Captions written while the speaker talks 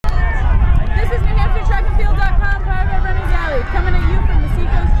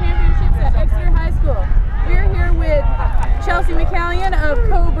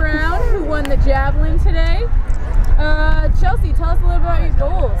Chelsea, tell us a little bit about your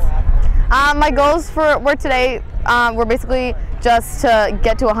goals. My goals were today were basically just to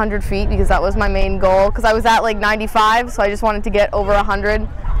get to 100 feet because that was my main goal. Because I was at like 95, so I just wanted to get over 100.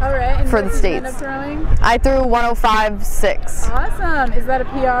 All right, and for the states. End up throwing? I threw 105.6. Awesome. Is that a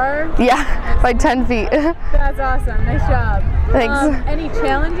PR? Yeah, by 10 feet. That's awesome. Nice job. Thanks. Any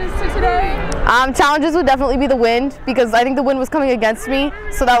challenges to today? Challenges would definitely be the wind because I think the wind was coming against me,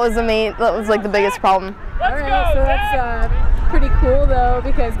 so that was like the biggest problem. All right, so that's pretty cool though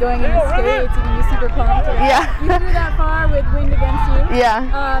because going into states, you can be super pumped. Yeah. You threw that far with wind against you. Yeah.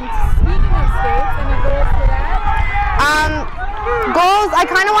 Speaking of states, any goals for that? Goals, I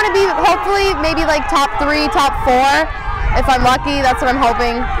kind of want to be hopefully maybe like top 3, top 4. If I'm lucky, that's what I'm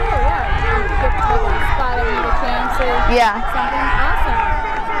hoping. Cool, yeah. Get to a spot and get a chance or something. Awesome.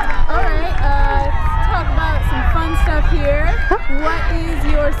 All right, let's talk about some fun stuff here. What is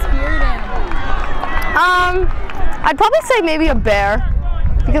your spirit animal? I'd probably say maybe a bear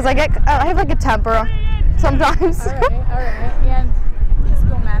because I have like a temper sometimes. All right. And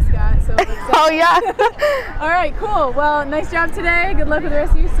school mascot, so oh yeah. All right, cool. Well, nice job today. Good luck with the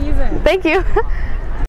rest of your season. Thank you.